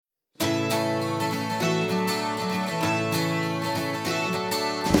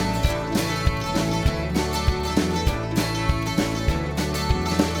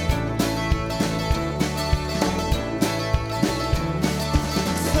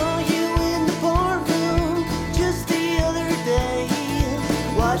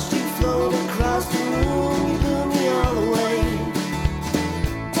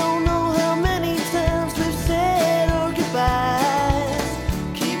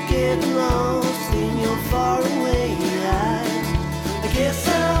get lost in your faraway eyes. I guess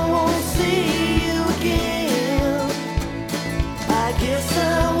I won't see you again. I guess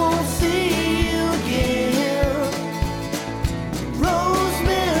I won't see you again.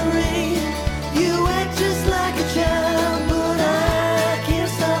 Rosemary, you act just like a child, but I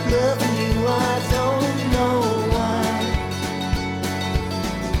can't stop loving you. I don't know why.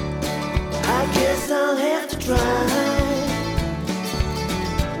 I guess I'll have to try.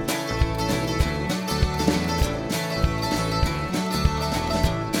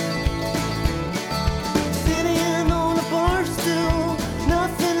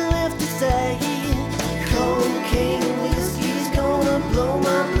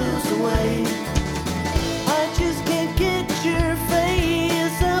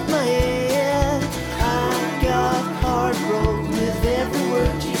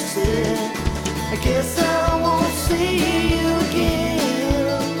 I guess I won't see you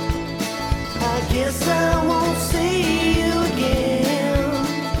again. I guess I won't see you again.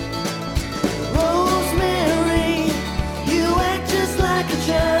 Rosemary, you act just like a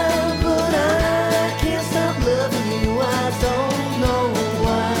child, but I can't stop loving you. I don't know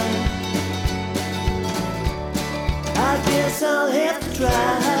why. I guess I'll have to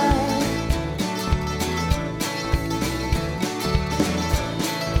try.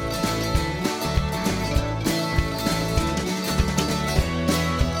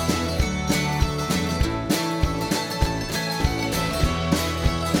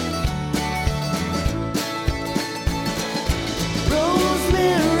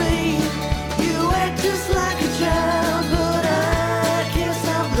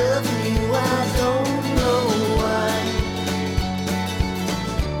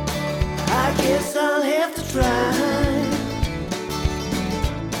 I guess I'll have to try.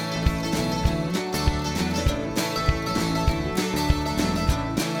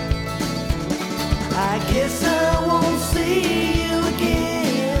 I guess